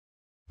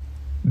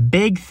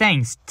Big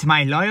thanks to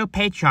my loyal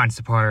Patreon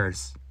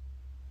supporters.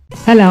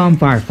 Hello, I'm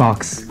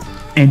Firefox,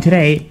 and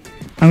today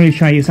I'm going to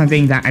show you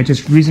something that I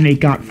just recently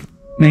got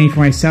made for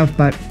myself,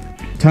 but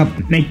to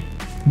make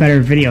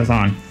better videos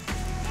on.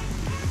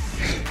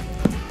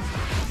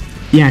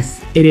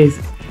 Yes, it is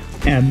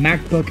a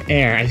MacBook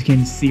Air, as you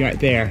can see right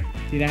there.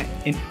 See that?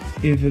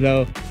 Even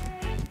though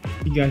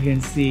you guys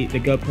can see the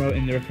GoPro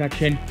in the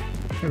reflection.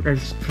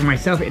 For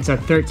myself, it's a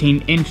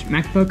 13-inch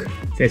MacBook.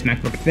 It says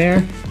MacBook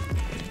there.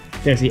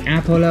 There's the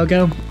Apple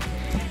logo.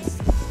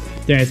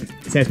 It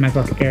says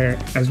MacBook Air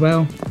as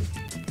well.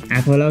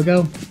 Apple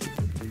logo.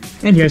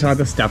 And here's all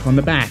the stuff on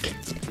the back.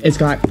 It's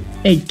got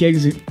 8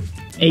 gigs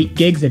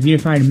of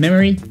unified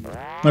memory,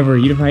 whatever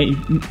unified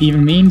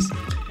even means.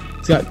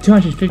 It's got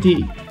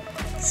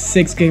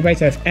 256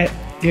 gigabytes of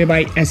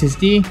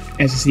SSD.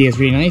 SSD is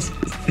really nice.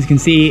 As you can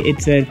see,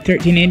 it's a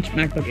 13-inch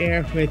MacBook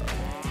Air with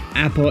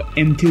Apple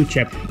M2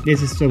 chip.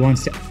 This is the one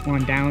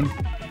down,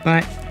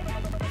 but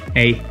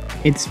hey,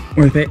 it's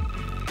worth it.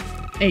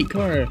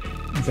 8-core.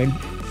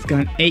 It's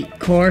got an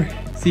 8-core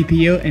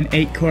CPU and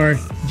 8-core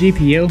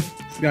GPU.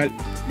 It's got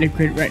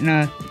liquid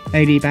retina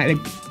LED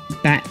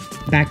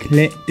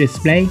backlit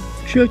display.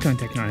 Showtime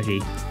technology.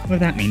 What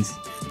that means?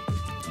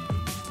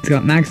 It's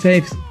got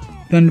MagSafe,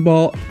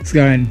 Thunderbolt. It's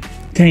got a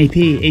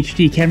 1080p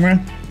HD camera.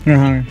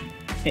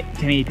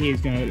 1080p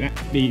is going to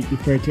be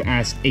referred to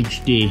as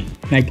HD.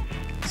 Like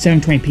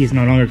 720p is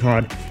no longer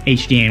called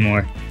HD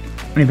anymore.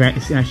 I bet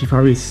you can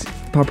actually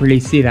properly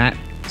see that.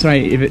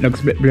 Sorry if it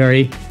looks a bit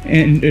blurry.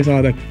 And there's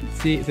all the,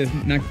 see, it says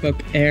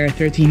MacBook Air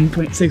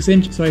 13.6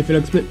 inch. Sorry if it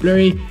looks a bit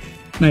blurry.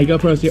 My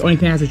GoPro is the only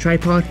thing that has a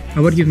tripod.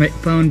 I would use my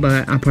phone,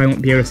 but I probably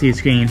won't be able to see the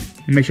screen.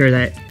 And make sure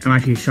that I'm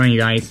actually showing you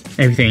guys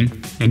everything.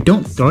 And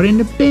don't throw it in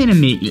the bin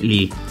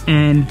immediately.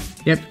 And,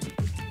 yep,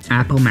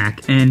 Apple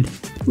Mac. And,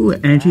 ooh,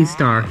 Energy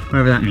Star,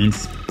 whatever that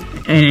means.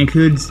 And it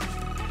includes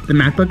the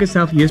MacBook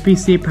itself,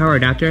 USB-C power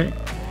adapter,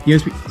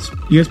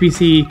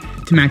 USB-C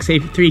to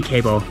MagSafe 3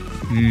 cable.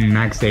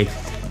 MagSafe.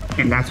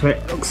 And that's what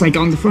it looks like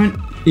on the front.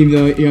 Even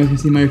though you guys can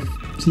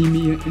see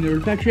me in the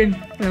reflection.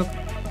 Well,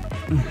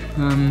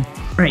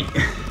 right,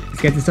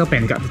 let's get this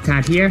open. Got the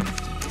tab here.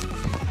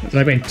 It's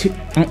like been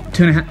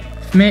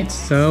 2.5 minutes,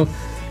 so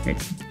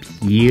let's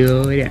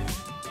peel it out.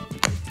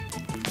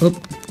 Oh,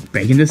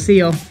 breaking the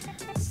seal.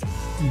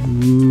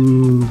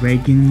 Ooh,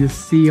 breaking the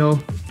seal.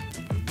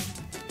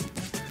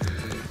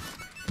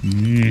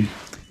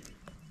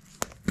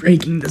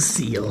 Breaking the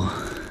seal.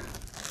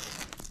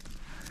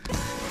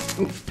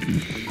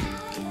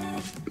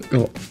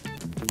 Oh.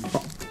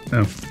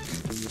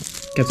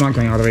 Guess not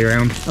going all the way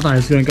around. I thought it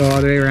was going to go all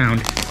the way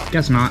around.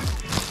 Guess not.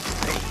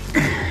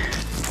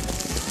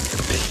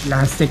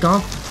 Plastic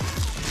off.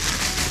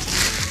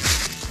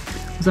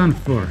 What's on the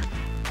floor?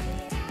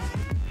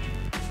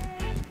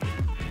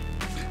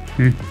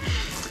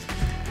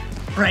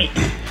 Right.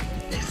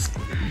 Let's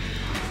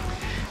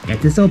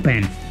get this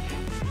open.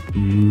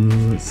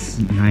 Ooh, it's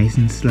nice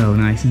and slow,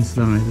 nice and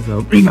slow, nice and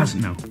slow.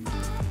 No.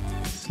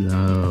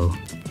 Slow.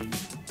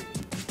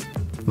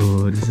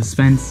 Oh, the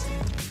suspense.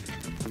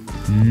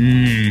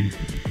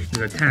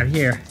 There's a tab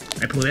here.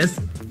 I pull this?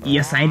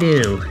 Yes, I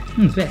do.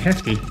 It's a bit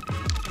hefty.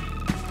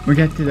 We'll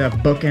get to the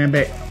book in a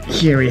bit.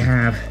 Here we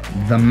have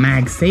the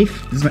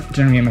MagSafe. This is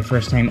generally my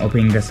first time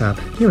opening this up.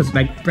 It was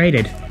like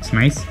braided. It's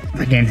nice.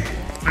 Again,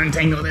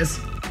 untangle this.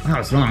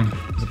 Wow, it's long.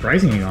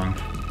 Surprisingly long.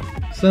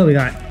 So we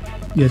got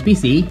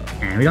USB-C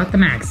and we got the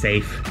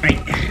MagSafe. Right.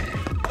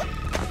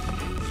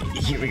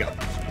 Here we go.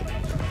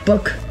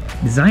 Book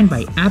designed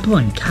by Apple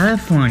in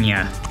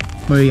California.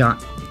 We got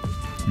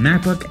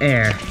MacBook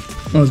Air.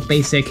 Most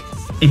basic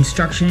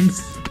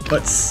instructions.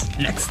 What's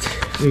next?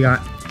 We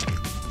got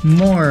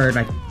more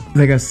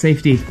like a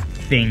safety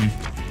thing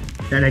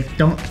that I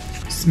don't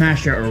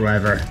smash it or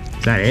whatever.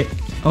 Is that it?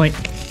 Oh wait.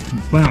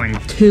 Wow, and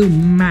 2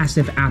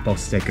 massive Apple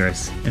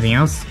stickers. Anything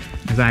else?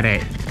 Is that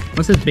it?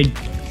 What's this big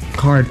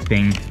card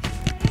thing?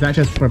 Is that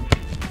just for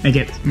make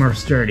it more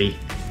sturdy?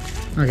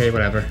 Okay,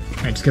 whatever.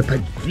 I'm just gonna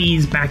put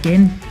these back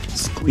in.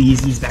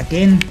 Squeeze these back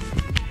in.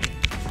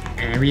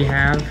 And we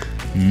have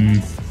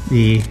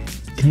the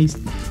case.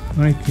 What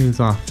do I take this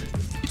off?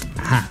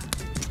 Aha.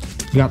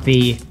 We got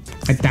the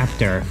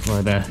adapter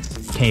for the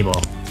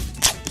cable.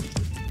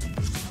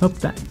 Hope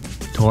that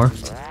tore.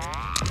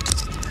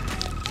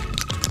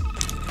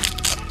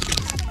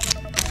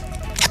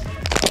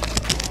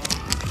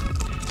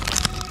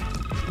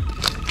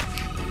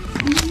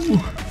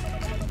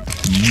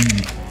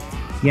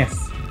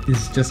 Yes,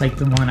 this is just like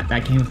the one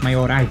that came with my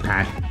old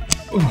iPad.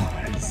 Oh,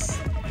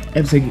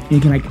 it's like you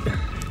can like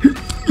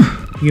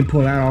you can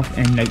pull that off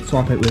and like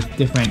swap it with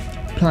different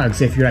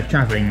plugs if you're like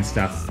traveling and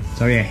stuff.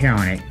 So yeah, here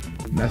on it.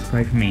 That's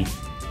probably for me.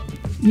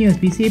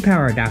 USB-C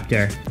power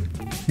adapter.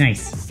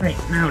 Nice. Right,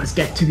 now let's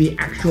get to the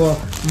actual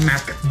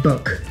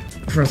MacBook.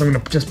 First I'm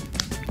gonna just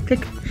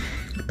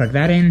plug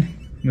that in.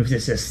 Move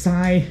this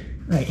aside.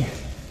 Right.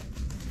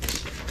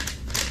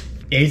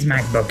 It is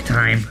MacBook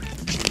time.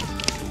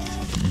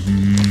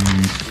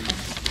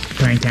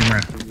 Playing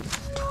camera.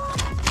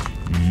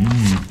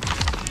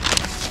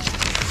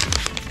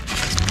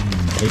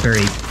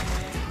 papery.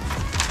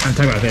 I'm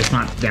talking about this,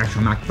 not the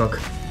actual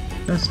MacBook.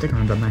 The sticker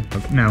on the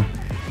MacBook. No.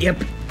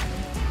 Yep.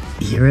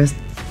 Here is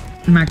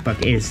the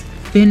MacBook. It is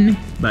thin,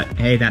 but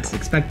hey, that's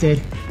expected.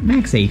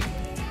 MagSafe.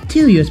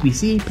 2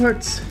 USB-C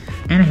ports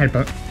and a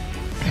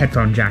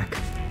headphone jack.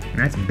 And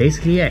that's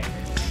basically it.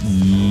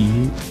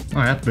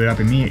 Oh, that blew up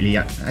immediately.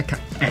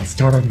 It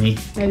startled me.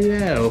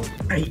 Hello.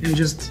 Right, you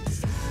just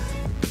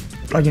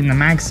plug in the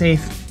MagSafe.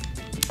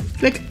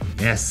 Click.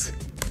 Yes.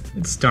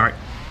 Let's start.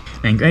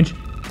 Language.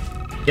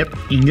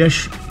 Yep.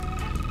 English.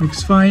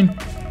 Looks fine.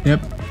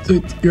 Yep.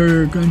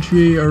 Your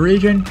country or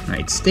region.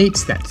 United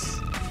States. That's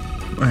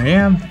where I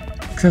am.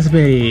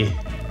 Accessibility.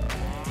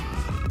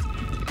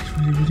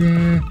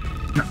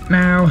 Not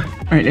now.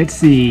 Alright, let's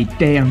see.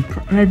 Day on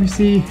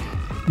privacy.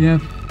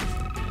 Yep.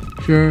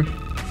 Sure.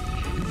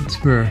 It's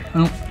for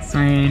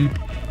sign.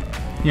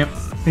 Yep.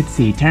 Let's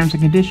see. Terms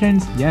and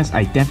conditions. Yes,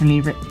 I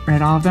definitely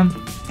read all of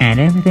them. And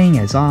everything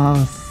is all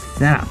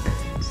set up.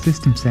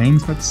 System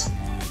settings. What's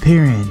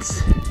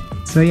appearance?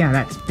 So yeah,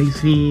 that's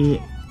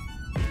basically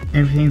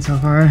everything so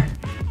far.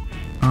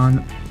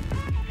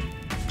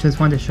 Just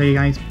wanted to show you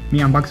guys me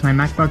unbox my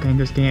MacBook and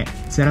just get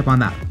it set up on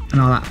that and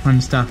all that fun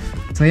stuff.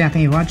 So yeah,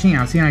 thank you for watching.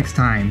 I'll see you next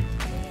time.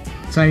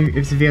 Sorry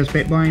if the video's a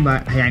bit boring,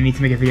 but hey, I need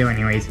to make a video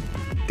anyways.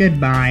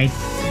 Goodbye.